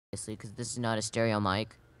because this is not a stereo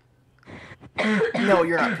mic. No,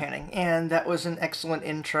 you're not panning. And that was an excellent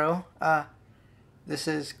intro. This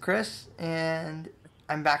is Chris, and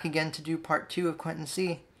I'm back again to do part 2 of Quentin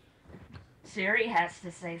C. Siri has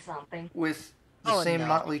to say something. With the same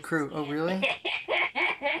motley crew. Oh, really?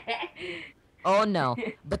 Oh, no.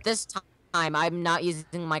 But this time, I'm not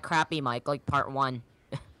using my crappy mic like part 1.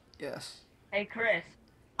 Yes. Hey, Chris.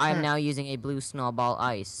 I'm now using a blue snowball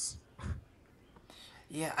ice.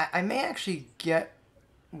 Yeah, I may actually get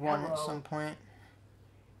one Hello. at some point.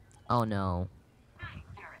 Oh, no.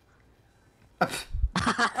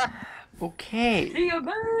 Okay. The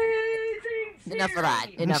amazing Siri. Enough of that.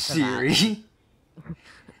 Enough of that. Siri.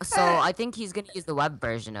 So, I think he's gonna use the web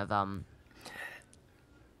version of,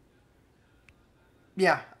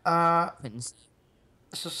 Yeah, Quentin C.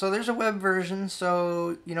 so there's a web version,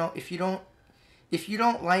 so, you know, if you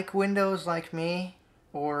don't like Windows like me,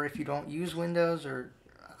 or if you don't use Windows, or,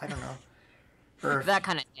 I don't know, or That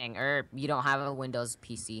kind of thing. Or you don't have a Windows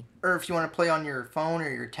PC. or if you want to play on your phone or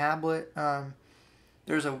your tablet,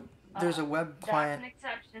 there's a web client. That's an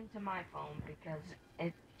exception to my phone because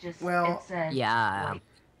it just Well, it says Yeah. like,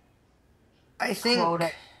 I think quote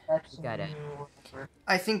Got it. whatever.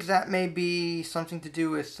 I think that may be something to do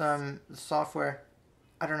with the software.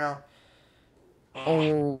 I don't know.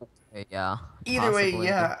 Oh, yeah. Either way, Possibly.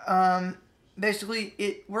 yeah. Basically,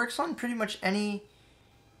 it works on pretty much any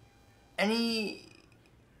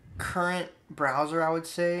current browser, I would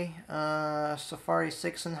say. Safari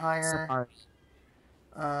 6 and higher.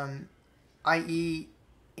 Sorry. IE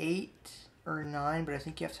 8 or 9, but I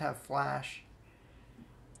think you have to have Flash.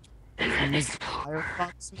 Does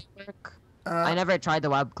Firefox work? I Uh, never tried the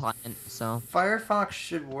web client, so. Firefox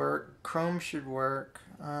should work. Chrome should work.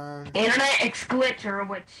 Internet Explorer,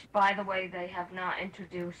 which, by the way, they have not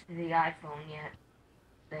introduced to the iPhone yet.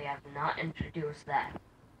 They have not introduced that.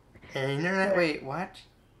 Internet. Wait, what?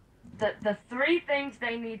 The three things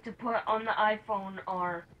they need to put on the iPhone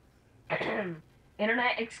are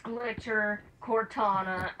Internet Explorer,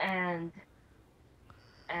 Cortana, and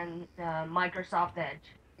Microsoft Edge.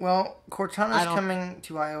 Well, I Cortana's don't- coming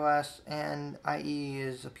to iOS, and IE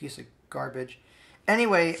is a piece of garbage.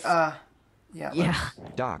 Anyway, yeah. Yeah.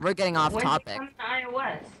 Doc. We're getting off When's topic. it coming to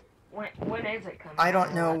iOS? When is it coming? I to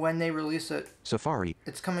don't know iOS? when they release it. Safari.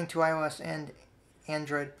 It's coming to iOS and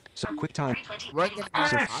Android. So QuickTime. We're getting off Ah,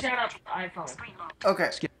 topic. shut up, iPhone. Okay.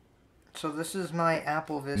 Skip. So this is my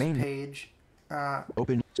AppleVis Main. page.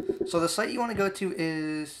 Open. So the site you want to go to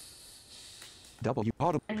is W.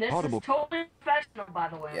 Audible. And this Audible. is totally professional, by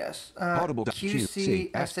the way. yes,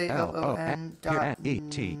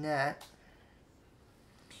 qcsalon.net.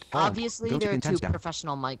 Obviously, Go to there are two contents down.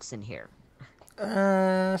 professional mics in here.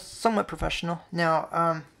 Somewhat professional.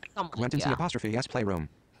 Now, Somewhat, Quentin C yeah. apostrophe S Playroom.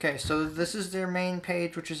 okay, so this is their main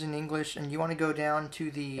page, which is in English, and you want to go down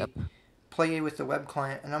to the Yep. play with the web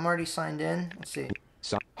client, and I'm already signed in. Let's see.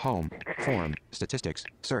 So, home. Forum. Statistics.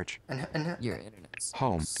 Search. And Your internet's.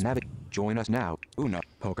 Home. Navi. Join us now. Uno.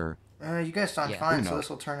 Poker. you guys sound Yeah. fine, so Uno. this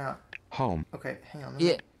will turn out. Home. Okay, hang on.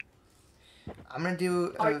 Yeah. I'm gonna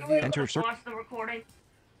do Are a you view. able Enter to search- watch the recording?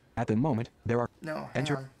 At the moment, there are. No, hang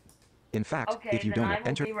Enter. on. In fact, Okay, if you then don't I will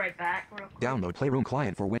enter, be right back real quick. download Playroom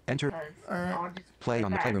client for enter. Because Alright. I'll just Play be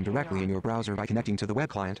on the back. Playroom Hang directly on. in your browser by connecting to the web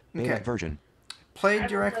client. Beta Okay. version. Play I will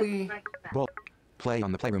directly. be right back. Well, play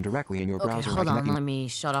on the Playroom directly in your Okay, browser by hold on. connecting. Let me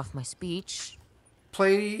shut off my speech.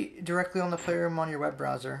 Play directly on the Playroom on your web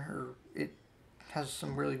browser, or it has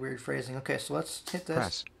some really weird phrasing. Okay, so let's hit this.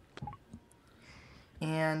 Press.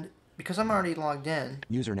 And because I'm already logged in,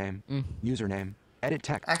 Username. Username. Edit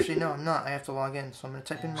text. actually no, I'm not. I have to log in, so I'm gonna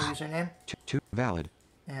type in my username Two. Valid.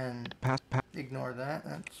 and Pass. ignore that.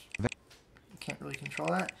 That's can't really control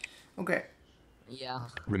that. Okay, Yeah.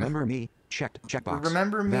 Remember me. Checked. Checkbox.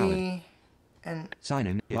 remember me, Valid. and Sign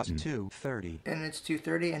in. It's Button. 2:30. it's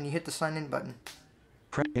 2:30, and you hit the sign in button.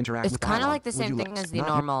 Interact It's with kind of dialog. like the Would same you thing like- as the not-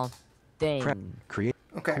 normal thing. Prep. Create.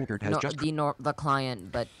 Okay. Conquered has No, just. the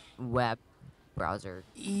client, but web browser.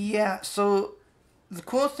 Yeah. So the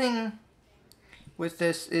cool thing with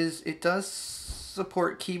this is it does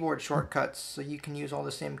support keyboard shortcuts, so you can use all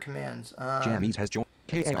the same commands. Jammies has joined.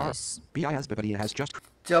 KAR. nice. BIS Bibity has just.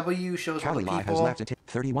 W shows all the Kalilai has people. left it.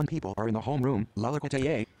 31 people are in the home room.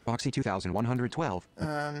 Lalakote Boxy 2112.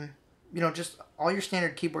 You know, just all your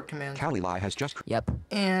standard keyboard commands. Kalilai has just. Yep.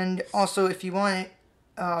 And also, if you want it,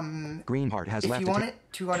 Greenheart has if left you want it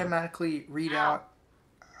to automatically read out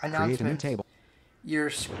Create a new announcements, table. your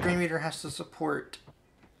screen reader has to support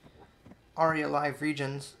ARIA Live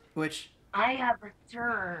regions, which I have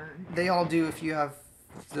returned. they all do if you have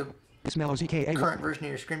the Ismail ZKA. current version of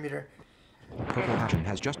your screen reader. Purple action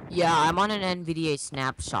has just. Yeah, I'm on an NVDA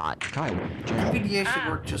snapshot. Kyle. Jen. NVDA should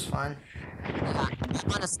work just fine. Yeah,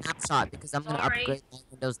 I'm on a snapshot because I'm gonna Sorry. upgrade my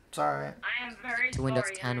Windows It's alright. I am very to Windows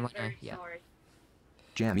sorry. 10 I'm when very yeah. sorry.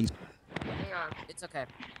 Jammies. Hang on. It's okay.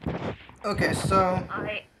 Okay, so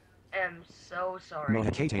I am so sorry.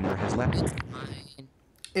 Mohikainer has left. It's fine.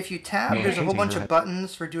 if you tab, there's a whole bunch of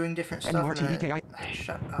buttons for doing different stuff. NURTEKI.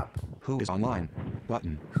 Shut up. Who is online?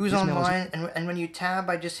 Button. Who's This mail is- online? And when you tab,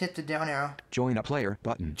 I just hit the down arrow. Join a player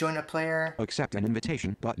button. Join a player. Accept an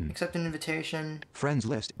invitation button. Accept an invitation. Friends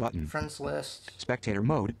list button. Friends list. Spectator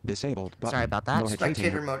mode disabled button. Sorry about that.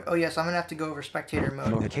 Spectator mode. Oh yes, I'm gonna have to go over spectator mode.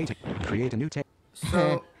 Mohikainer. Create a new tab.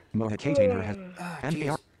 So, Mohikainer has. jeez.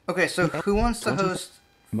 NPR. Okay, so who wants to 20 host first,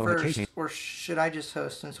 Mohikainer. or should I just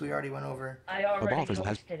host since we already went over? I already Evolve has-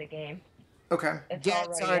 hosted a game. Okay, It's Yeah,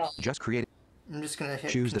 it's already already- up. Just created. I'm just gonna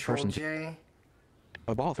hit Choose the Control person. J,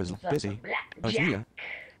 Evolve is It's up busy. for Blackjack. Azia.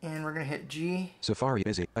 and we're gonna hit G, Safari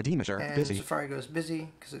busy. Adimasher and busy. Safari goes busy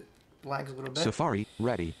because it lags a little bit. Safari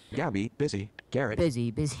ready. Gabby busy. Garrett.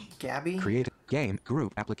 Busy. Gabby, Create game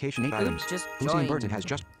group application 8 items. Oops, just Hussein joined. Burton has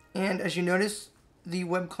just. and as you notice, the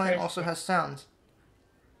web client also has sounds,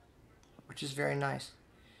 which is very nice.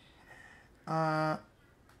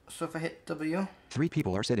 So if I hit W, 3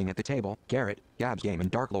 people are sitting at the table. Garrett, Gab's game,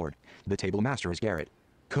 and Dark Lord. The table master is Garrett.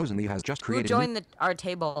 Cozenly has just Who created. joined our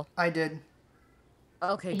table? I did.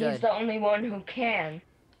 Okay, He's good. the only one who can.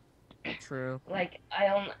 True. Like,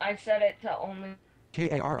 I set it to only...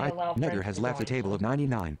 KARI. allow Nether friends has to left the join. table of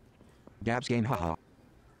 99. Gab's game, haha.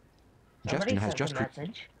 Somebody Justin has sent just. a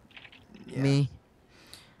message. Yeah. Me.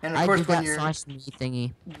 And of I course, did when that you're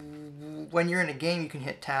 /me thingy. in a game, you can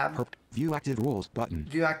hit Tab. View active rules button.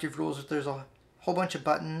 View active rules. There's a whole bunch of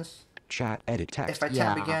buttons. Chat edit text. If I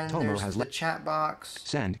tab Yeah. again, Tomo there's has the le- chat box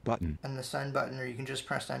Send button. and the send button, or you can just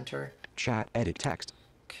press enter. Chat edit text.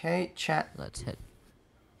 Okay, chat. Let's hit.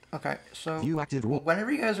 Okay, so View active rule.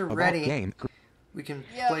 whenever you guys are About ready, game. we can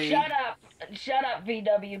Yeah, play. Shut up,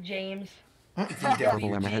 VW James.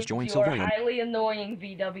 Purple Emma has James, joined you are Sylvania. highly annoying,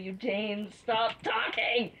 VW James. Stop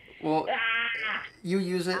talking. Well, Ah! you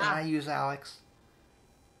use it, and I use Alex.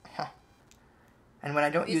 Huh. And when I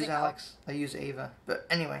don't use Using Alex, I use Ava. But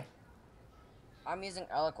anyway, I'm using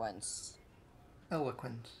eloquence.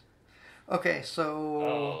 eloquence. Okay,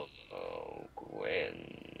 so Oh,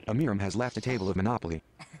 Gwen. Amiram has left the table of Monopoly.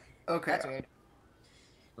 okay, That's weird.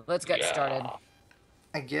 Let's get started.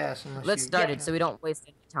 I guess. Unless Let's you... start it so we don't waste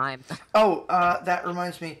any time. Oh, that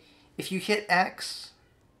reminds me. If you hit X,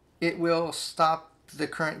 it will stop the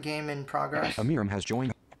current game in progress. Amiram has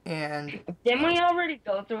joined. And Didn't we already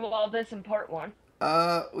go through all this in part 1?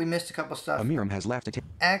 we missed a couple stuff. Amiram has left the table.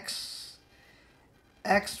 X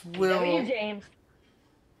VW will James.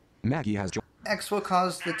 Maggie has joined. X will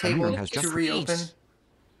cause the table Amiram has to just reopen.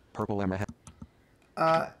 Purple Emma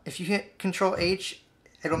has. If you hit Control H,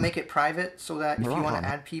 it'll make it private so that if you want Marahan to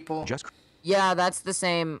add people, Just. Yeah, that's the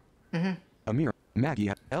same. Amiram. Maggie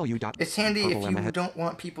has. LU. it's handy Purple if Emma you has. don't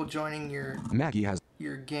want people joining your Maggie has.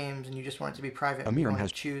 games and you just want it to be private. Amiram you want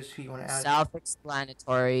has- to choose who you want to add.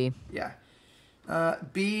 Self-explanatory. Yeah.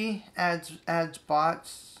 B adds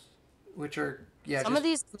bots, which are Some of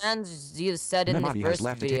these commands you said in the Nobody has first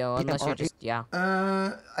left the video, ta- unless you just yeah.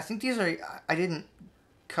 I think these are I didn't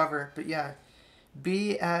cover, but yeah.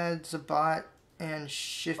 B adds a bot and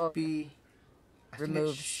Shift B. I think it's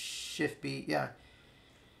Removes. Shift B. Yeah.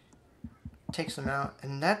 Takes them out,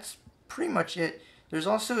 and that's pretty much it. There's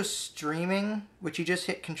also streaming, which you just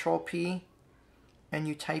hit Control P, and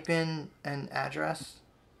you type in an address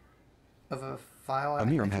of a file. I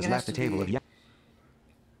Amiram think has it left the to table be- of.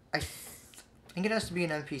 I think it has to be an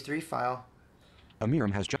MP3 file,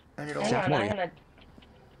 Amiram has just and it'll. Hang on, I'm Moria. gonna...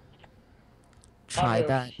 Try Audio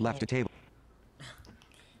that. left the table.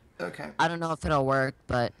 Okay. I don't know if it'll work,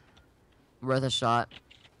 but worth a shot.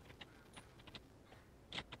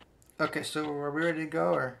 Okay, so are we ready to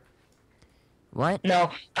go, or? What? No,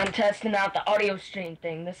 I'm testing out the audio stream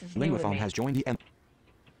thing. This is new to Linguaphone me. has joined the.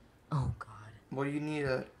 Oh god. What do you need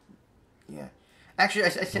a? Yeah. Actually, I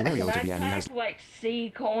Valerio Can to I the end has. type like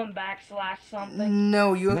C:\/ something?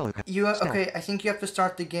 no, you Melica. Stop. okay. I think you have to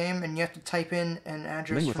start the game and you have to type in an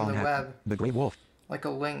address from Linguaphone the has. web, The Grey Wolf. like a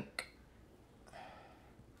link.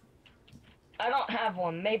 I don't have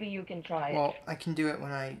one. Maybe you can try it. Well, I can do it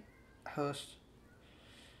when I host.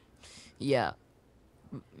 Yeah.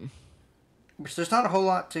 Which there's not a whole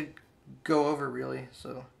lot to go over really,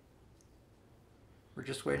 so we're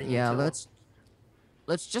just waiting. Yeah, until...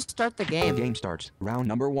 let's just start the The game. game starts. Round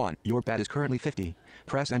number 1. Your bet is currently 50.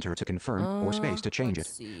 Press enter to confirm or space to change it.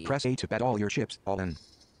 let's see. Press A to bet all your chips all in.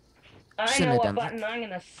 I Shouldn't know have what done that. button I'm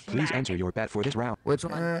gonna Please smack. enter your bet for this round. Which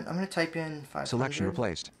one? I'm gonna type in 500. Selection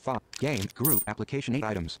replaced. Game, group, application 8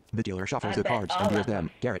 items. The dealer shuffles I the bet cards all and deals of them.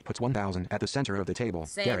 them. Garrett puts 1,000 at the center of the table.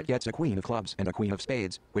 Same. Garrett gets a queen of clubs and a queen of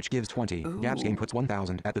spades, which gives 20. Gab's game Ooh. puts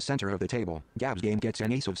 1,000 at the center of the table. Gab's game gets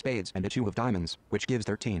an ace of spades and a 2 of diamonds, which gives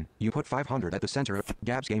 13. You put 500 at the center of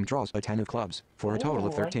Gab's game draws a 10 of clubs, for a total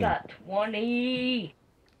of Ooh, 13. I got 20.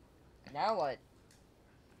 Now what?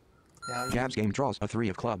 Now you, Gab's game draws a 3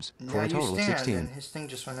 of clubs, now for a you total of stand, 16. and his thing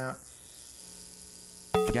just went out.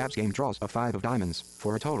 Gab's game draws a 5 of diamonds,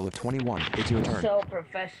 for a total of 21. It's your turn. So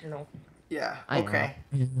professional. Yeah, I okay.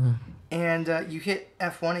 know. And you hit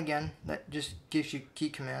F1 again. That just gives you key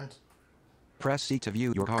commands. Press C to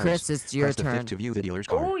view your cards. Chris, it's your Press the turn. fifth to view the dealer's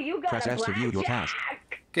card. Oh, you got Press a S to view your blackjack.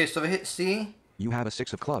 cash. Okay, so if I hit C, You have a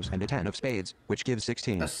 6 of clubs and a 10 of spades, which gives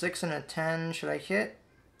 16. a 6 and a 10, should I hit?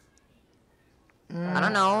 I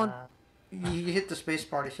don't know. You hit the space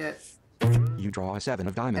bar to hit. You draw a 7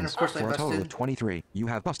 of diamonds, of course I for a total busted. of 23. You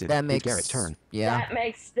have busted. That It's makes Garrett's turn. Yeah. That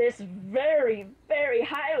makes this very, very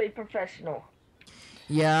highly professional.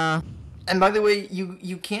 Yeah. And by the way,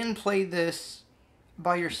 you can play this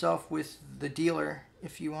by yourself with the dealer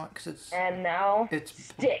if you want, because And now, it's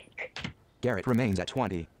stick. Garrett remains at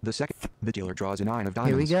 20. The dealer draws a 9 of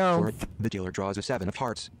Here we diamonds. go. The dealer draws a 7 of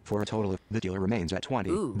hearts, for a total of... The dealer remains at 20.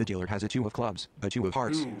 Ooh. The dealer has a 2 of clubs, a 2 of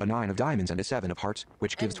hearts, Ooh. a 9 of diamonds, and a 7 of hearts,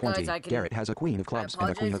 which gives And guys, 20. I can- Garrett has a queen of clubs and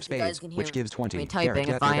a queen of apologize if you guys spades, can which hear gives 20. me typing Garrett if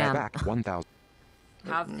gets I that am. back 1,000.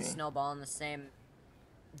 Have the snowball on the same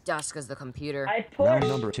desk as the computer. I push. Round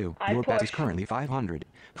number 2. I Your bet is push. currently 500.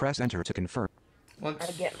 Press enter to confirm. I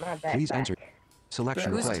let's get my bet Please back. enter.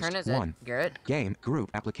 Selection Whose replaced. turn is it? 1. Garrett? Game,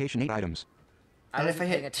 group, application 8 items. And if I wasn't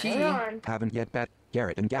hit paying T, Hang on. Haven't yet bet.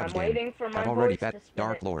 Garrett and Gab's I'm game. waiting for my Have already voice bet to spin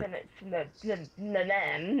Dark it, Lord. spin it. Nah.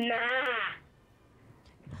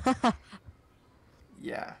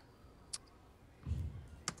 yeah.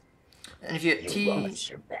 And if you hit You T, lost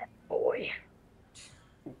your bet, boy.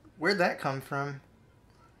 where'd that come from?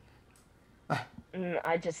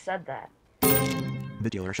 I just said that. The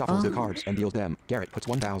dealer shuffles the cards and deals them. Garrett puts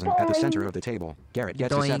 1,000 at the center of the table. Garrett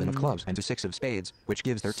gets a 7 of Doing. clubs and a 6 of spades, which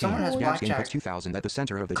gives 13. Someone has Gab's game blackjack. puts 2,000 at the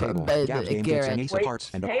center of the table. But, Gab's game gets an Garrett- ace of Wait, hearts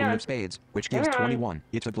and a hang queen on. of spades, which gives Hang on. 21.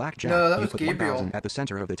 It's a blackjack. No, that You was put Gabriel. 1,000 at the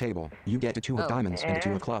center of the table. You get a 2 of Oh. diamonds and a 2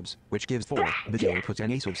 of And- clubs, which gives 4. The dealer puts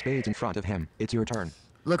an ace of spades in front of him. It's your turn.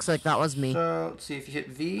 Looks like that was me. So, let's see, if you hit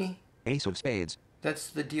V, Ace of spades. that's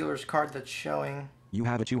the dealer's card that's showing. You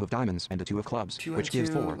have a 2 of diamonds and a 2 of clubs, 2 which and gives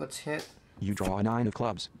 2, 4. let's hit. You draw a 9 of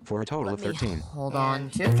clubs, for a total Let of me 13. hold on.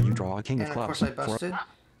 And hit. You draw a king And of of clubs. course I for busted.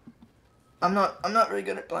 I'm not very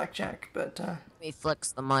good at blackjack, but Let me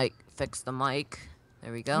fix the mic. Fix the mic.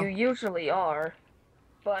 There we go. You usually are,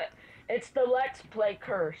 but it's the Let's Play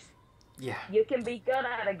curse. yeah. You can be good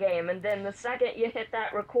at a game, and then the second you hit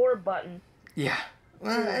that record button, Yeah.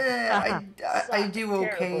 Well, I do Sucks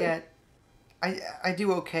okay terribly. at I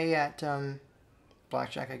do okay at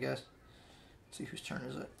blackjack, I guess. Let's see, whose turn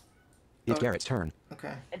is it? It's Oh. Garrett's turn.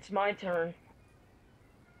 Okay. it's my turn.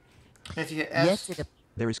 And if you hit S, Yes, it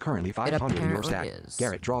There is currently 500 in your apparently stack. is.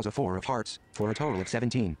 Garrett draws a 4 of hearts, for a total of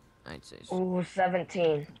 17. I'd say so. Ooh,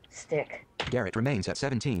 17. Stick. Garrett remains at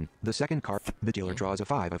 17. The second card, the dealer draws a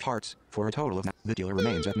 5 of hearts, for a total of... The dealer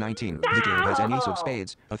remains at 19. The dealer has an ace of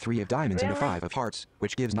spades, a 3 of diamonds, and a Really? 5 of hearts,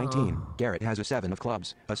 which gives 19. Garrett has a 7 of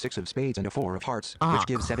clubs, a 6 of spades, and a 4 of hearts, Ah, which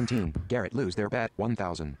gives 17. Garrett lose their bet,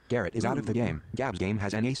 1,000. Garrett is out of the game. Gab's game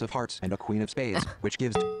has an ace of hearts and a queen of spades, which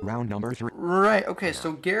gives round number 3. right, okay,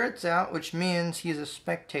 so Garrett's out, which means he's a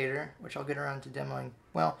spectator, which I'll get around to demoing.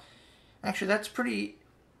 Well, actually, that's pretty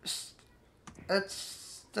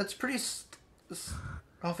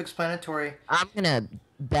self-explanatory. I'm gonna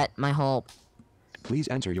bet my whole. Please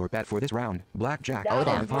enter your bet for this round. Blackjack, That was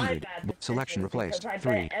 500. my bad decision, Selection replaced. because I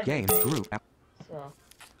 3. bet Game, everything. group, So,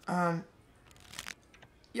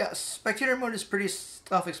 Yeah, spectator mode is pretty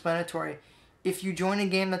self-explanatory. If you join a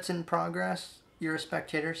game that's in progress, you're a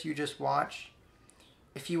spectator, so you just watch.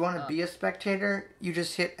 If you want to be a spectator, you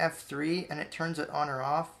just hit F3 and it turns it on or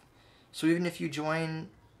off. So even if you join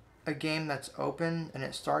a game that's open and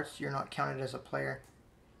it starts, you're not counted as a player.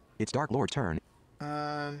 It's Dark Lord's turn.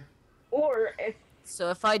 or if So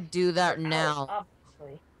if I do that out, now,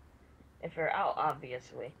 obviously. If you're out,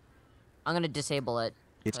 obviously. I'm gonna disable it.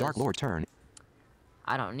 It's Dark 'cause Lord's turn.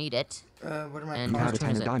 I don't need it. What am I And You Whose have a turn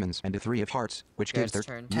 10 is of it? diamonds and a 3 of hearts, which gives Garrett's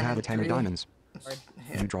 13. turn. You have a 10 of 10 diamonds.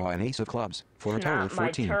 You draw an ace of clubs, for a It's total not of my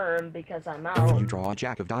 14. turn because I'm out. You draw a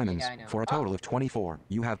jack of diamonds, Yeah, I know. for a total of 24.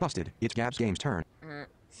 You have busted. It's Gab's game's turn.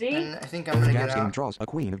 See? And I think I'm gonna get Gab's game out. draws a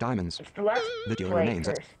queen of diamonds. It's the Let's The dealer Play remains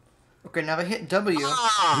at- curse. Okay, now if I hit W, Three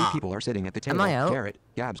Ah! people are sitting at the table. Am I out? Garrett,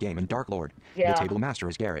 Gab's game, and Dark Lord. Yeah. The table master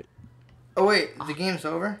is Garrett. Oh wait, the game's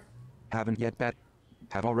over? Haven't yet bet.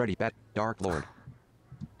 Have already bet. Dark Lord.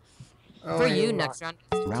 Oh, For wait. you, next round,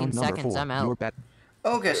 15 Round number seconds. 4. I'm out. Your bet.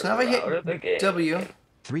 Okay, so now if I hit W.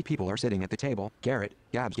 3 people are sitting at the table. Garrett,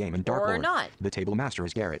 Gab's Game, and Dark Or Lord. not. The table master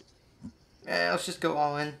is Garrett. Let's just go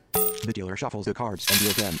all in. The dealer shuffles the cards and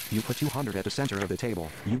deals them. You put 200 at the center of the table.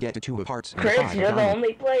 You get a 2 of hearts and a Chris, 5 of you're the diamonds.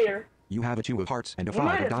 only player. You have a 2 of hearts and a You 5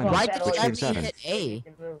 might of as well diamonds, Why bet did all which you your gives let me 7.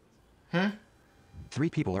 hit A? Hmm? 3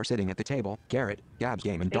 people are sitting at the table. Garrett, Gab's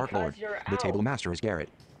Game, and Dark Because Lord. you're The table out. master is Garrett.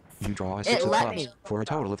 You draw a 6 of let clubs me. for a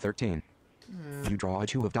total of 13. You draw a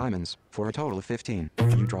 2 of diamonds for a total of 15.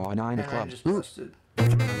 You draw a 9 of And I clubs. just busted.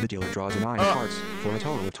 The dealer draws a 9 of hearts for a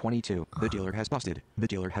total of 22. The dealer has busted. The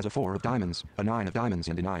dealer has a 4 of diamonds, a 9 of diamonds,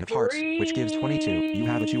 and a 9 of hearts, which gives 22. You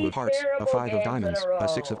have a 2 of hearts, a Terrible 5 of games diamonds, in a a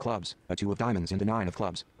 6 of row. clubs, a 2 of diamonds, and a 9 of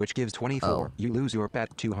clubs, which gives 24. Oh. You lose your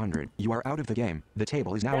bet 200. You are out of the game. The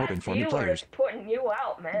table is now That open for new viewer players. is putting you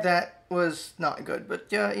out, man. That was not good, but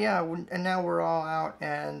yeah, and now we're all out,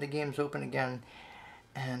 and the game's open again.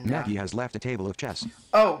 And Maggie has left a table of chess.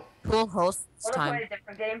 oh, Cool host this Want to play time. a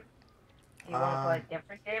different game? You want to play a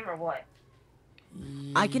different game or what?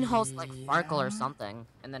 I can host like Farkle or yeah. something,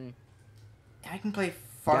 and then I can play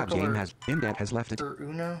Gab's Game Farkle has Imdat has left a or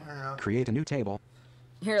Uno. I don't know. create a new table.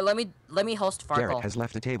 here let me host Garrett Farkle. has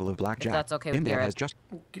left a table of blackjack. that's okay with Imdat Garrett. has just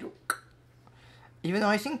Okey-doke. Even though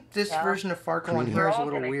I think this Yeah. version of Farkle on Creating- here is a We're all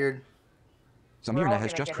little gonna- weird. We're all Samirna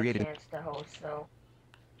has gonna just get created a chance to host, so.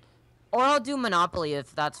 Or I'll do Monopoly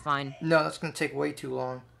if that's fine. No, that's gonna take way too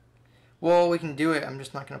long. Well, we can do it. I'm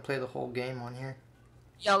just not gonna play the whole game on here.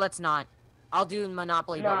 Yo, let's not. I'll do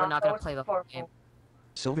Monopoly, but we're not gonna play the whole game.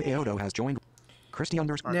 Silva Aodo has joined. Christy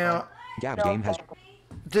underscore. Now, Gab's Game has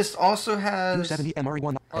this also has. 270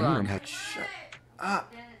 MRE1. Hold on. Amiram has Shut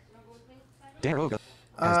up. Daroga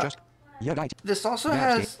has Uh, just Yadite. This also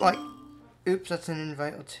Gab's has like. Oops, that's an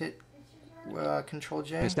invite. Let's hit Control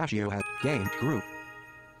J. Pistachio has game group.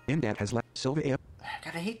 Imdat has left Silva Aodo.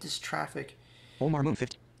 God, I hate this traffic. Omar Moon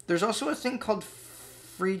 50. There's also a thing called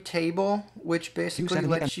Free Table, which basically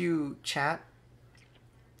 270 lets you chat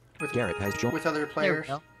with Garrett has joined. with other There we players.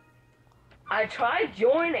 go. I tried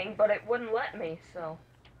joining, but it wouldn't let me, so.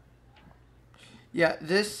 Yeah,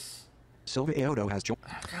 this. Silva Aodo has joined.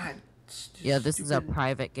 God. Yeah, this is a stupid-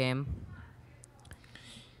 private game.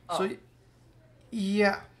 So,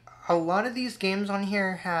 yeah, a lot of these games on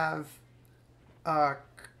here have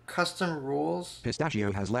custom rules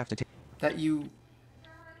Pistachio has left a table. that you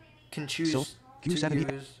can choose So, to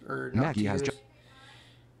Q70 use or not Maggie to has use.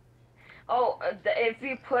 Oh, if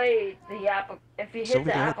you play the if you hit Silva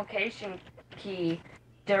the Aodo- application key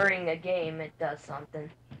during a game, it does something.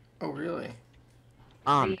 Oh, really?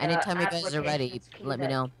 The, Anytime you guys are ready, applications key let me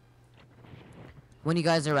that- know. When you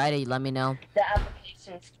guys are ready, let me know. The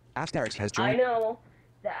applications. Asterix has I joined. know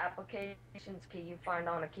the applications key you find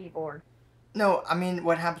on a keyboard. No, I mean,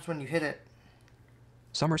 what happens when you hit it?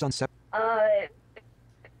 Summer Sunset.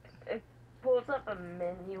 It pulls up a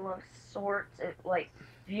menu of sorts. It like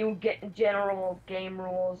view get general game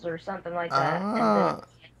rules or something like that, and Ah. then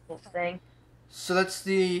cancel thing. So that's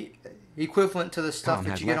the equivalent to the stuff Tom that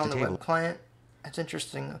has you get left on the the table. web client. That's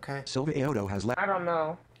interesting. Okay. Silva Aodo has left. I don't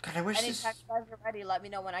know. God, I wish this. Anytime you guys are ready, let me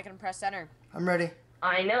know when I can press enter. I'm ready.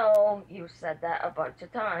 I know you said that a bunch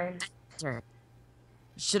of times. Sure.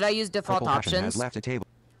 Should I use default Purple Passion has options? left a table.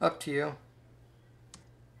 Up to you.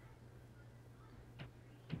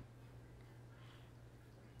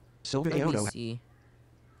 Silva Let me Aodo. see.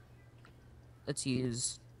 Let's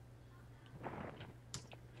use.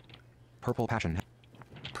 Purple Passion.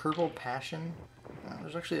 Purple Passion.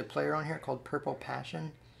 There's actually a player on here called Purple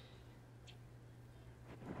Passion.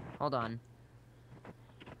 Hold on.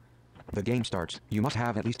 The game starts. You must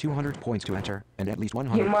have at least 200 points to enter, and at least You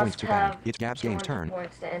 100 points must to bet. have It's Gab's Game's 200 turn.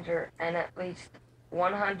 points to enter and at least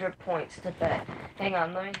 100 points to bet. Hang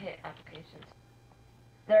on, let me hit applications.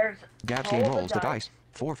 There's Gab's roll Game the rolls the dice.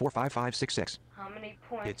 4, 4, 5, 5, 6, 6. How many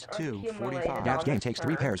points It's are 2, accumulated 45. Gab's on Game this takes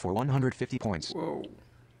 3 turn? pairs for 150 points. Whoa.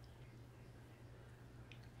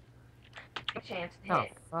 Chance to Oh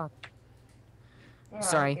hit. fuck. Yeah,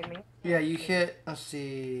 Sorry. give me- Yeah, you hit. Let's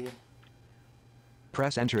see.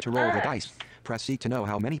 Press enter to roll the dice. Press seek to know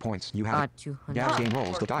how many points you have. 200. Gab's Ah, Game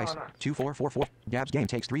rolls the four, dice. four, 2, 4, 4, 4. Gab's Game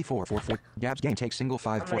takes 3, 4, 4, 4. Gab's Game takes single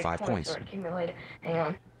 5 How for many 5 points. are accumulated? Hang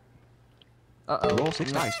on. Uh-oh. Roll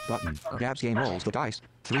 6 dice button. Gab's Game rolls the dice.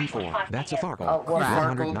 3, 4. That's a Oh, Farkle. what?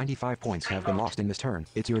 195 points have been lost in this turn.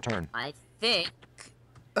 It's your turn. I think.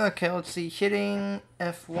 Okay, let's see. Hitting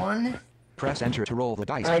F1. Press enter to roll the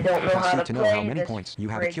dice. I don't know Press how C to to know how play many this points you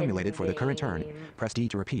have friggin' accumulated for the current turn. game. Press D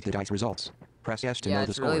to repeat the dice results. Press S to Yeah, know the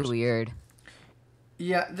it's really scores. weird.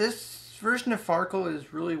 Yeah, this version of Farkle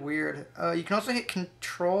is really weird. You can also hit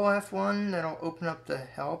Control F1. That'll open up the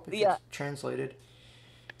help if Yeah. it's translated.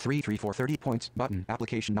 3, 3, 4, 30 points. Button.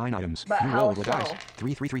 Application 9 items. But You how roll the dice. so?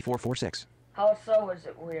 3, 3, 3, 4, 4, 6. How so is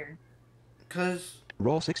it weird? Because,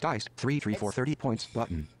 Roll 6 dice. 3, 3, 4, 30 points.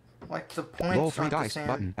 Button. like, the points Roll 3 aren't the dice. same.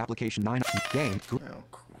 Button. Application 9. Game. Oh,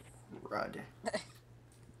 crud.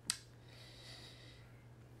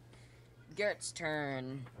 Garrett's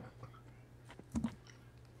turn.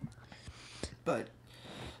 But...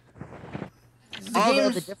 Although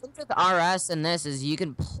the difference with RS and this is you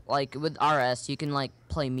can, like, with RS, you can, like,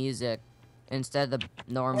 play music instead of the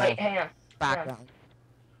normal Wait, hang on. background.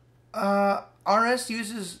 RS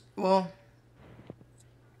uses, well...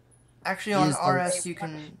 Actually, on Use the- RS,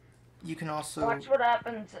 you can also... Watch what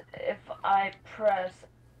happens if I press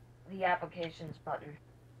the applications button.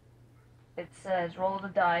 It says roll the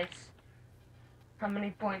dice. How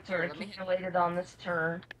many points are Let me- accumulated on this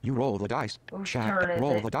turn? You roll the dice. Whose Chat. turn is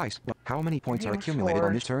Roll it? the dice. How many points are View accumulated on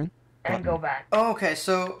scores. this turn? And go back. Oh, okay,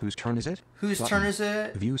 so... Whose turn is it? Whose Button. turn is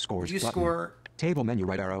it? View scores. View button. score, Table menu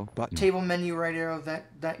right arrow. Button. table menu right arrow,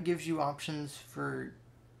 that gives you options for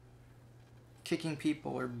kicking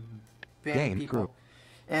people or banning Game people. group.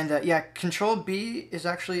 And yeah, Control B is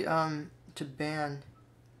actually to ban,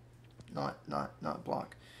 not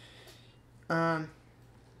block.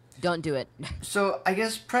 Don't do it. So I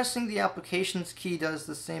guess pressing the applications key does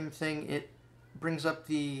the same thing. It brings up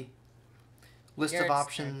the list of Garrett's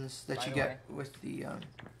options turn, that by you the get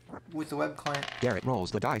with the web client. Garrett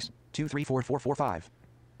rolls the dice. 2, 3, 4, 4, 4, 5.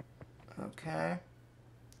 Okay,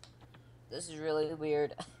 This is really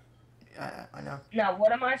weird. I know. Now,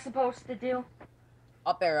 what am I supposed to do?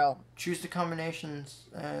 Up arrow. Choose the combinations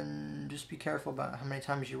and just be careful about how many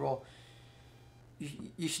times you roll.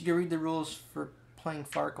 You should read the rules for playing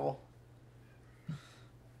Farkle.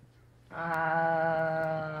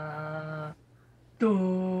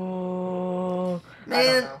 Duh.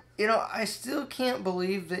 Man, know. you know, I still can't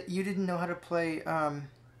believe that you didn't know how to play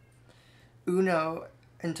Uno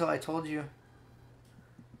until I told you.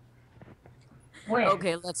 When?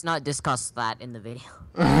 Okay, let's not discuss that in the video.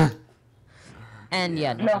 And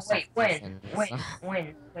yeah, No, such wait, questions.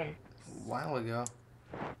 when? A while ago.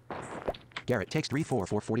 Garrett takes 3, 4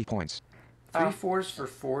 for 40 points. 3 fours for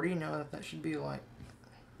 40? No, that should be like...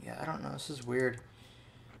 Yeah, I don't know. This is weird.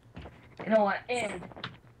 You know what? End.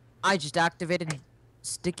 I just activated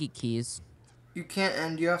sticky keys. You can't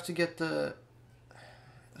end. You have to get the...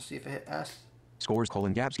 Let's see if I hit S. Scores :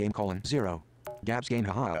 Gabs game : 0. Gabs game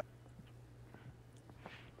haha.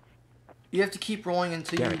 You have to keep rolling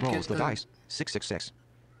until you Garrett rolls get the dice. 6, 6, 6.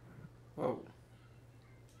 Whoa.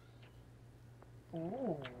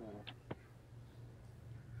 Ooh.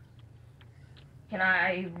 Can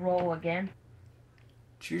I roll again?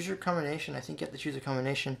 Choose your combination. I think you have to choose a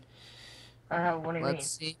combination. What do you Let's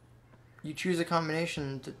see. You choose a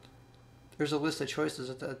combination. There's a list of choices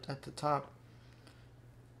at the top.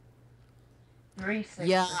 mean? 3, 6.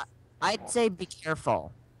 Yeah, I'd say be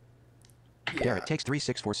careful. Yeah, Garrett takes 3,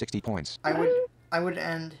 6 for 60 points. I would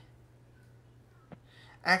end.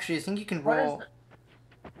 Actually, I think you can roll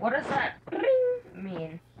What does that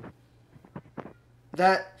mean?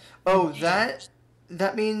 that. Oh,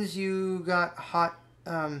 that means you got hot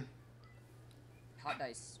Hot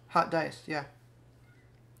dice. dice. Yeah,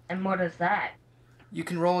 And what is that? you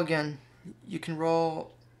can roll again. You can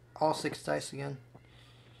roll all 6 dice again.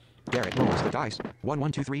 Garrett rolls the dice. 1,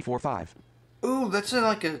 1, 2, 3, 4, 5. Ooh, that's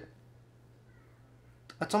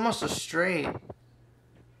that's almost a straight.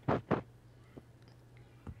 I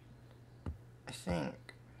think.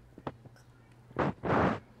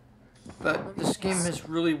 But this game has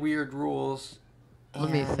really weird rules.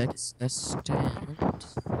 Let me and- fix this stand.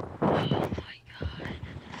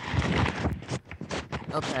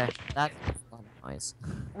 Okay, that's a lot of noise.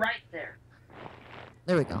 Right there.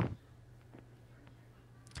 There we go.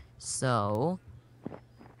 So,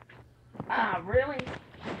 Ah, really?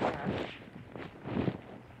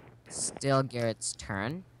 still Garrett's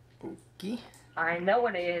turn. Okay. I know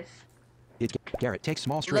it is. Garrett takes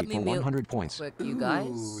small straight me for mute 100 points. Quick, you guys.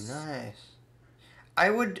 Ooh, nice. I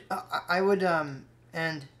would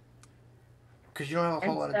end because you don't have a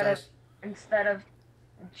whole lot of Instead of- dice. Instead of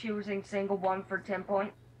choosing single one for 10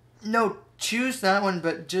 points. No, choose that one,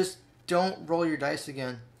 but just don't roll your dice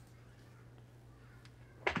again.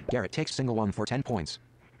 Garrett takes single 1 for 10 points.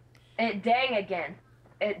 It dang again.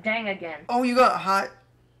 Oh, you got hot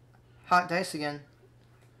dice again,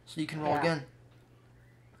 so you can roll Yeah. again.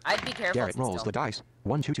 I'd be careful. Garrett still. rolls the dice.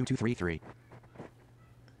 1, 2, 2, 2, 3, 3.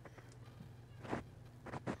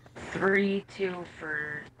 3, 2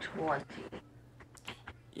 for 20.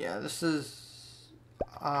 Yeah, this is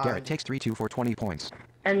Garrett takes 3-2 for 20 points.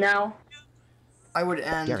 And now? I would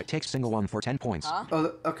end. Garrett takes single 1 for 10 points. Huh?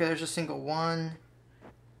 Oh, okay, there's a single 1.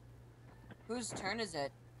 Whose turn is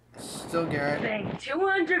it? Still Garrett. Bang,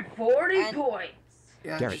 240 And- points.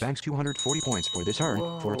 Yeah, Garrett just- banks 240 points for this turn, for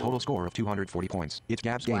a Whoa. total score of 240 points. It's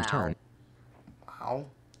Gab's game's Wow. turn. Wow.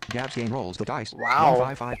 Gab's game rolls the dice. Wow.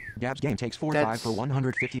 155. Gab's game takes 4-5 That's- for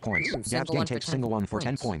 150 points. Ooh, Gab's single game one for takes 10 single 1 for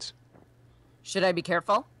 10 points. points. Should I be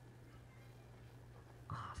careful?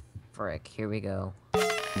 Frick, here we go.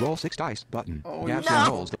 Roll 6 dice button. Oh, Gab's no. game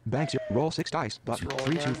rolls the bank roll 6 dice button. roll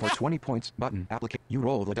 3-2 again. for 20 points button. Applicate. You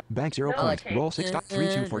roll the bank 0 No, points. okay. Roll 6 dice.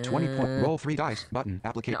 3-2 for 20 point. Roll 3 dice button.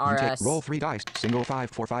 Applicate. An You take RS. roll 3 dice. Single 5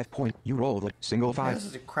 for 5 point. You roll the single Yeah, 5. this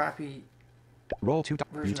is a crappy Roll 2 dice.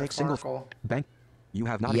 version You take of single Farkle. bank. You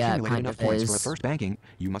have not Yeah, it accumulated kind enough of points for a is. first banking.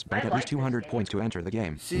 You must bank I at like least this 200 game. points to enter the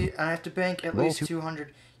game. See, I have to bank at Roll least two-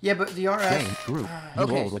 200. Yeah, but the RS... Game group. You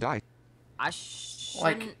Okay. roll the dice. I shouldn't...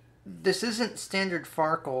 Like, this isn't standard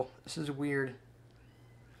Farkle. This is weird.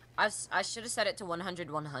 I should have set it to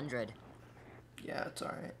 100. Yeah, it's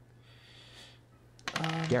alright.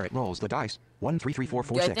 Garrett rolls the dice. 1, 3, 3, 4,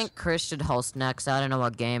 4, Yeah, I 6. think Chris should host next. I don't know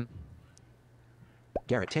what game.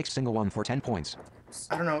 Garrett takes single 1 for 10 points.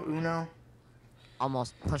 I don't know, Uno?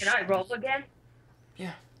 Almost pushed. Can I roll again?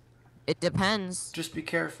 Yeah, It depends. just be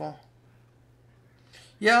careful.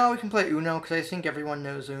 Yeah, we can play Uno, because I think everyone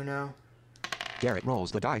knows Uno. Garrett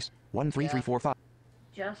rolls the dice. 1, 3, 3, Yeah. 4, 5.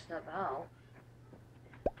 Just about.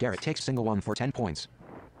 Garrett takes single 1 for 10 points.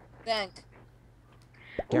 Bank.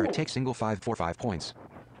 Garrett Ooh. takes single 5 for 5 points.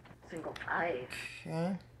 Single 5.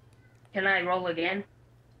 Okay. Can I roll again?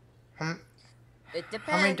 It depends.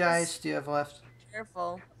 How many dice do you have left?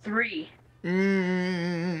 Careful. 3.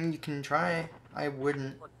 You can try. I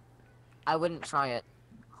wouldn't. I wouldn't try it.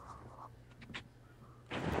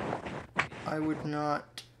 I would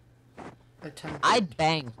not attempt it. I'd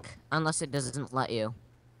bank unless it doesn't let you.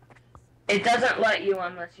 It doesn't let you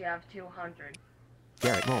unless you have 200.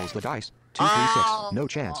 Garrett rolls the dice. 2, 3, 6. No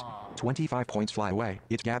chance. 25 points fly away.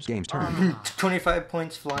 It's Gab's game's turn. 25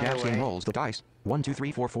 points fly Gab's game away. rolls the dice. 1, 2,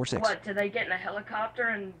 3, 4, 4, 6. What, do they get in a helicopter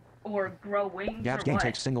and or grow wings Gab's or game what?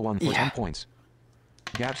 takes single 1 for Yeah. 10 points.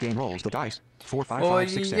 Gab's game rolls the dice. 4, 5, Well, 5,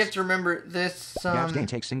 you 6, have 6. to remember this. Gab's game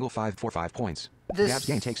takes single 5 for 5 points. This- Gab's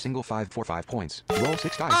game takes single 5 for 5 points. Roll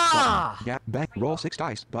 6 dice. Ah! Button. Gab bank. Roll 6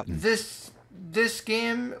 dice. Button. This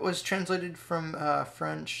game was translated from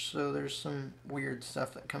French, so there's some weird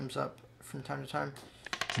stuff that comes up from time to time.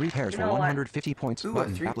 3 pairs You for know what? 150 points. Ooh, a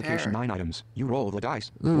Button. 3 Application pair. 9 items. You roll the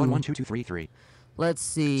dice. Ooh. 1, 1, 2, 2, 3, 3. Let's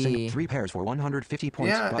see. 3 pairs for 150 points.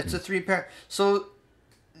 Yeah, Button. it's a 3 pair. So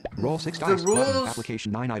Roll 6 the dice. Button. rules-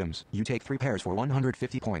 Application 9 items. You take 3 pairs for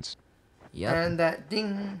 150 points. Yep. and that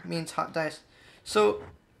ding means hot dice. So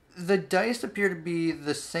the dice appear to be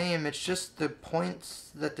the same. It's just the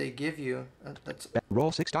points that they give you. That's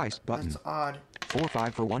Roll 6 dice. Button. that's odd. 4,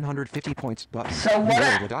 5 for 150 points. Button. So You what roll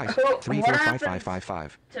hap- the dice. what 3, 4, 5, 5, happens- 5,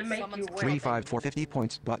 5. To make Someone's you 3, win. 5 for 50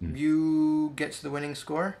 points. Button. You get to the winning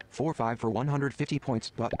score. 4, 5 for 150 points.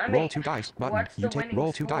 Button. I Roll mean, 2 dice. Button. what's You the take winning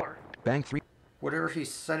roll 2 dice. score? Bank 3. Whatever he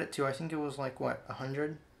set it to, I think it was like what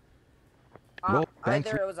 100. Roll bank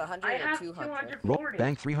Either 3. it was 100 I or have 200. 240. Roll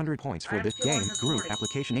bank 300 points I for have this game. Group 240.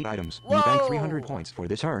 application 8 items. You bank 300 Whoa! points for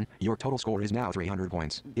this turn. Your total score is now 300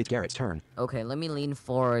 points. It's Garrett's turn. Okay, let me lean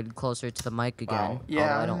forward closer to the mic again. Wow. Yeah.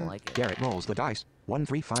 Although I don't like it. Garrett rolls the dice. 1,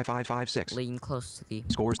 3, 5, 5, 5, 6. Lean close to the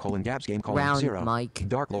Scores colon Gab's game colon round 0. mic.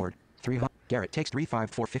 Dark Lord 300. Garrett takes 3, 5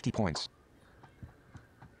 for 50 points.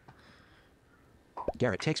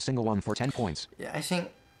 Garrett takes single 1 for 10 points. Yeah, I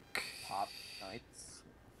think Pop Knights.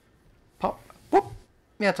 pop. Whoop.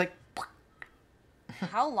 Yeah, it's like.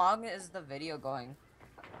 How long is the video going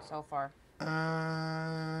so far?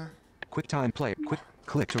 Quick time play. Quick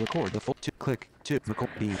click to record the full. To click to record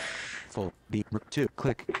the full. The to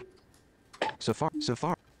click.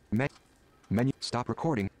 Safari. Menu. Stop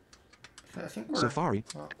recording. I think we're. Safari.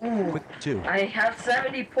 Ooh, Quick to. I have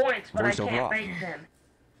 70 points, but I Voiceover can't off. make them.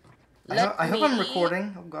 I hope I'm me-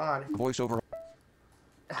 recording. Oh God. Voiceover.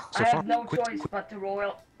 I have no quick, choice but to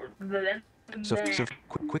roll.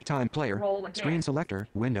 quick time player. Roll again. Screen selector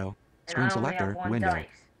window. Screen and I only selector have 1 window. dice.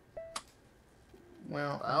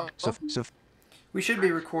 Well, Well, we should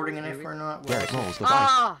be recording, and if we're not, well, Garrett rolls the dice.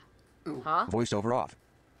 ah! Ooh. Huh? Voiceover off.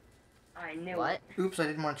 I knew What? Oops, I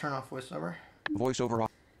didn't want to turn off voiceover. Voiceover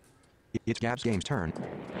off. It's Gab's game's turn.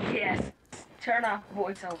 it. Yes. Turn off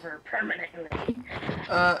voiceover permanently.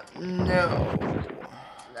 No.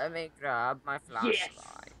 Let me grab my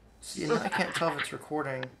flashlight. See, now I can't tell if it's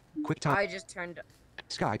recording. Quick time. I just turned.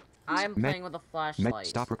 Skype. I'm Me- playing with a flashlight.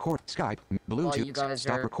 Stop record. Skype. While you Bluetooth. guys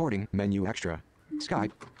Stop are- recording. Menu extra.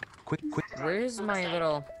 Skype. Quick. Where's my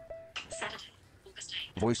little...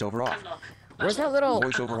 Voiceover off. Where's that little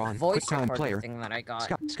Voiceover on. voice QuickTime recorder player. thing that I got?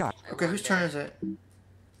 Scott. Okay, whose turn is it?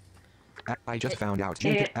 I just found out.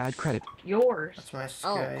 It's Add credit. yours. That's my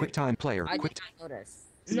Oh. Skype. QuickTime player. I Quick. did not notice.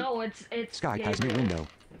 No, it's Skype has new Gabriel. window.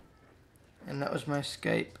 And that was my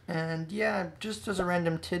Skype. And yeah, just as a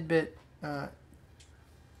random tidbit,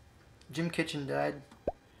 Jim Kitchen died.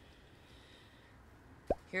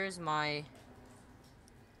 Here's my...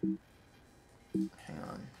 Hang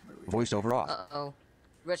on. What do we do? Voiceover off. Uh-oh.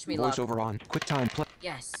 Wish me luck. Voiceover on. QuickTime play.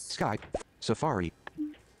 Yes. Skype. Safari.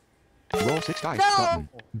 Roll 6 dice No!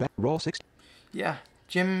 button. Roll 6. Yeah,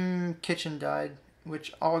 Jim Kitchen died,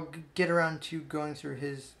 which I'll get around to going through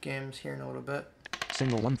his games here in a little bit.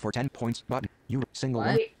 Single 1 for 10 points button. You single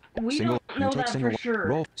What? 1. We Single. don't know You take that single for 1. sure.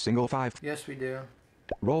 Roll single 5. Yes, we do.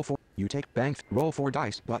 Roll 4. You take bank. Roll 4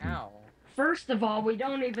 dice button. Ow. First of all, we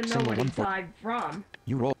don't even know Single what he one for- died from.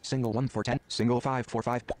 You roll single 1 for 10. Single 5 for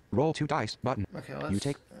 5. Roll 2 dice button. Okay, let's... You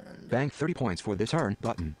take and- bank 30 points for this turn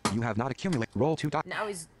button. You have not accumulated. Roll 2 dice. Now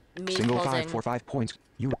he's me Single 5 closing for 5 points.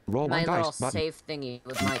 You roll my 1 little dice button. safe thingy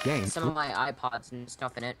with my Game. some of my iPods and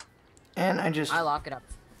stuff in it. And I just I lock it up.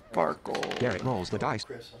 sparkle. Garrett rolls the dice.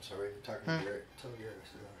 Chris, I'm sorry, you're talking to Garrett. Tell Garrett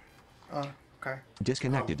I said Oh, okay.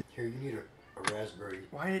 Disconnected. Here, you need a raspberry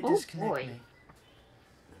Why did it Oh, disconnect boy. me?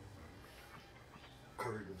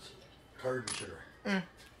 covered in sugar.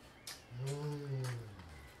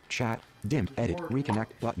 Chat. Dim. Edit. Reconnect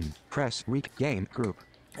button. Press. Game. Group.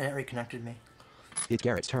 And it reconnected me. It's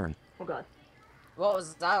Garrett's turn. Oh god. What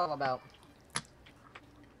was that all about?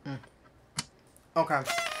 Okay,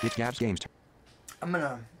 It's Gab's game's turn. I'm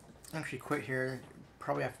gonna actually quit here,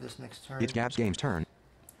 probably after this next turn. It's Gab's game's turn.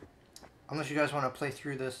 Unless you guys want to play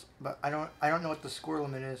through this, but I don't know what the score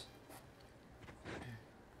limit is.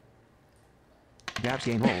 Gab's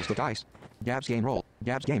game rolls the dice. Gab's game roll.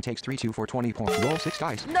 Gab's game takes 3-2 for 20 points. Roll 6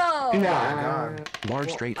 dice. No! Oh my god. Large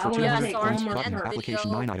Well, straight I for wanna 200 take points. one more Button. turn. Application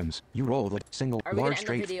Video. 9 items. You roll the single Are we large gonna end the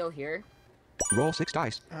straight. video here? Roll 6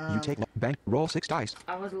 dice. You take bank. Roll 6 dice.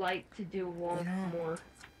 I would like to do one more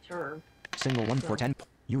turn. Single 1 for 10.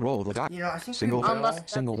 You roll the die. You know, I think Single we will.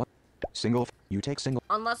 Unless- Single 1. Single. You take single.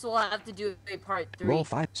 Unless we'll have to do a part 3. Roll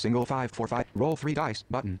 5. Single 5 for 5. Roll 3 dice.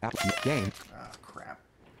 Button. Game. Oh, crap.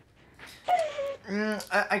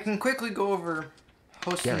 I can quickly go over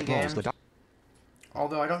hosting Garrett rolls games. the die.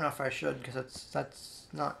 Although I don't know if I should, because that's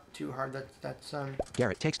not too hard. That's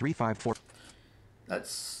Garrett takes 3 5 4.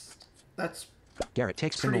 that's Garrett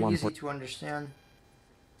takes pretty single 1 easy for. to understand.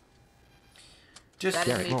 Just That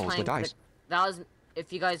is Garrett me rolls the playing dice. that was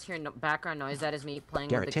if you guys hear no background noise, that is me playing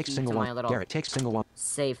Garrett with the takes key single to my 1. little Garrett takes single 1.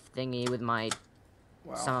 safe thingy with my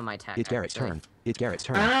wow. some of my tech. It's Garrett's actually. turn. It's Garrett's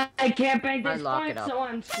turn. I can't bank I this lock point, it up. so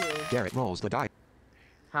I'm screwed. Garrett rolls the die.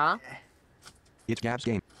 Huh? It's Gab's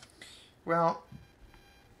game. Well,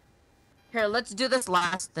 Here, let's do this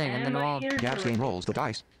last thing and then my we'll ears Gab's are- game rolls the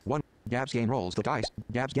dice. 1. Gab's game rolls the dice.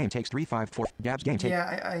 Gab's game takes 3 5 4. Gab's game takes.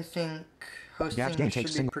 yeah, I think hosting Gab's game should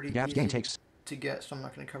takes be single. pretty Gab's easy game takes. to get, so I'm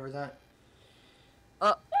not going to cover that.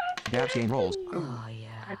 Gab's game rolls. Oh I'm yeah.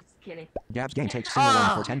 just kidding. Gab's game takes single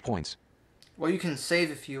 1 for 10 points. Well, you can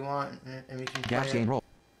save if you want, and we can Gab's play game it. roll.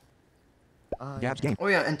 Gab's game. Oh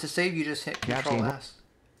yeah, and to save you just hit Gab's Control game. S.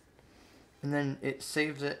 And then it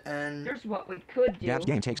saves it, and Here's what we could do. Gab's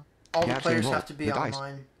game takes. all the Gab's players game roll. have to be The dice.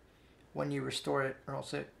 online when you restore it, or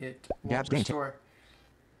else it won't Gab's game restore.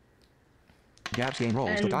 Gab's game rolls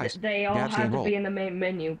the And dice. they all Gab's have game to roll. be in the main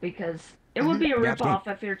menu because it would be a Gab's ripoff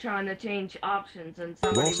if you're trying to change options and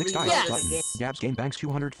somebody Roll 6 dice. reloads the Button. game. Gab's game banks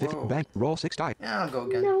 250. Whoa. Bank. Roll 6 dice. Yeah, I'll go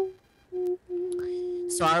again. No.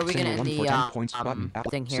 So are we Single gonna 1 end for the 10 points. Button.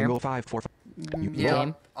 thing here? Single 5 for. You Yeah,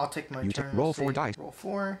 game? I'll take my You take- turn. roll Save. 4 dice. Roll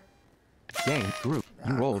 4. Game. Group.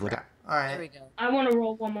 You Ah, roll the dice. crap. All There we right. go. I want to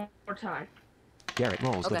roll one more time. Garrett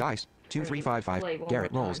rolls the Okay. dice. 2 3 5 5. Play one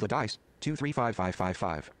Garrett more rolls time. the dice. 2 3 5 5 5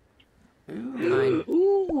 5. Ooh, Fine.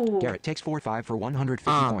 Ooh. Garrett takes 4 5 for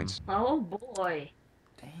 150 points. Oh boy.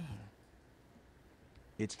 dang.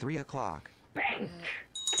 It's 3 o'clock. Bang.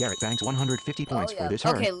 Garrett banks 150 points yeah. for this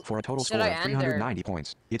turn Okay, for a total should score I of end or- 390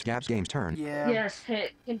 points. It's Gab's game's turn. Yeah. Yes,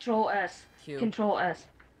 hit Control S. Q. Control S.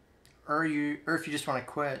 Or if you just want to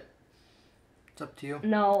quit, it's up to you.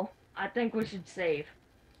 No, I think we should save.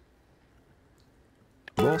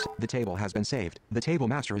 Rolls. The table has been saved. The table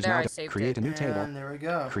master is There, I now saved create it. a new table. And there we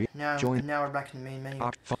go. Now, join- now we're back in the main menu.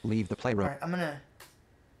 Leave the All playroom. right, I'm gonna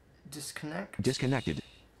disconnect. Disconnected.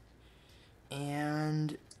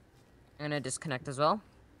 And I'm gonna disconnect as well.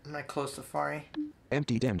 I'm gonna close Safari.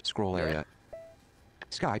 Empty dimmed scroll Yeah. area.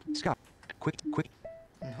 Sky. Quick.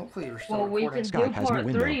 And hopefully we're still Well, we can recording. Skype do has no part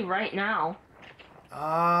window. 3 right now.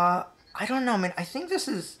 I don't know, man. I think this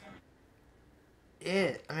is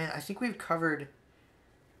it. I mean, I think we've covered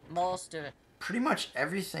Most of it. pretty much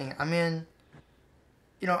everything. I mean,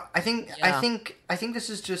 you know, I think this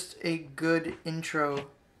is just a good intro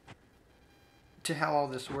to how all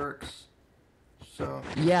this works. So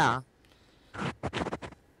Yeah.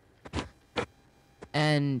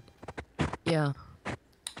 And yeah.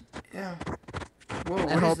 yeah. Whoa, I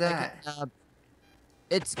what is hope that?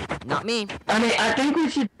 it's not me. I mean, I think we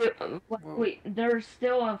should do. Whoa. Wait, there's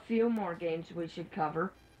still a few more games we should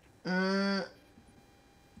cover. I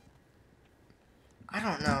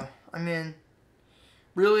don't know. I mean,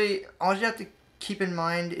 really, all you have to keep in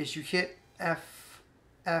mind is you hit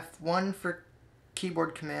F1 for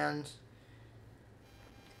keyboard commands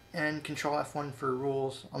and Control F1 for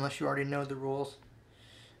rules, unless you already know the rules.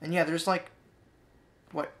 And yeah, there's like,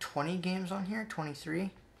 what, 20 games on here?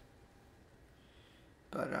 23?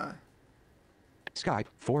 But, Skype,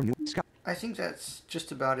 4 new Skype. I think that's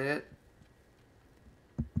just about it.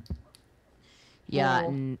 Yeah, Well,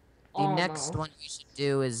 and the next almost. one we should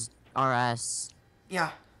do is RS.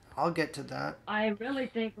 Yeah, I'll get to that. I really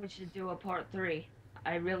think we should do a part 3.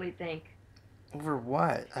 I really think. Over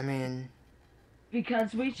what? I mean,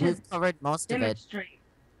 Because we should We've covered most of it. demonstrate.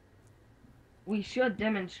 We should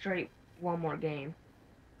demonstrate one more game.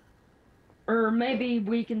 Or maybe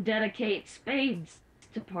we can dedicate Spades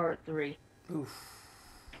to part 3. oof.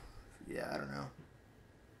 Yeah, I don't know.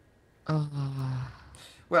 Uh,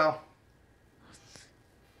 Well,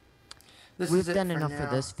 this we've is it done for enough now.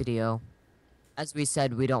 for this video. As we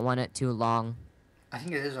said, we don't want it too long. I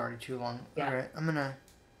think it is already too long. Yeah. Alright, I'm gonna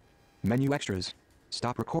Menu extras.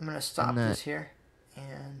 Stop record. stop And this here.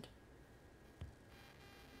 And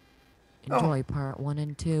Enjoy part 1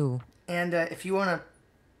 and 2. if you wanna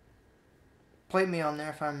play me on there,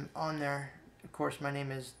 if I'm on there, of course my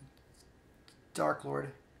name is Dark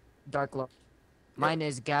Lord. Dark Lord. Mine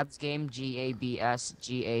is Gabs Game,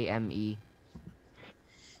 GABSGAME.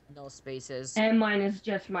 No spaces. And mine is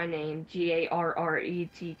just my name,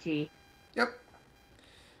 Garrett. Yep.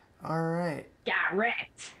 Alright.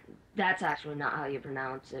 Garrett. That's actually not how you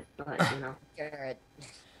pronounce it, but you know. Garrett.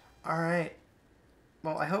 Alright.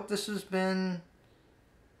 Well, I hope this has been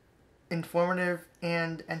informative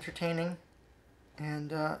and entertaining. And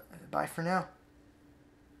bye for now.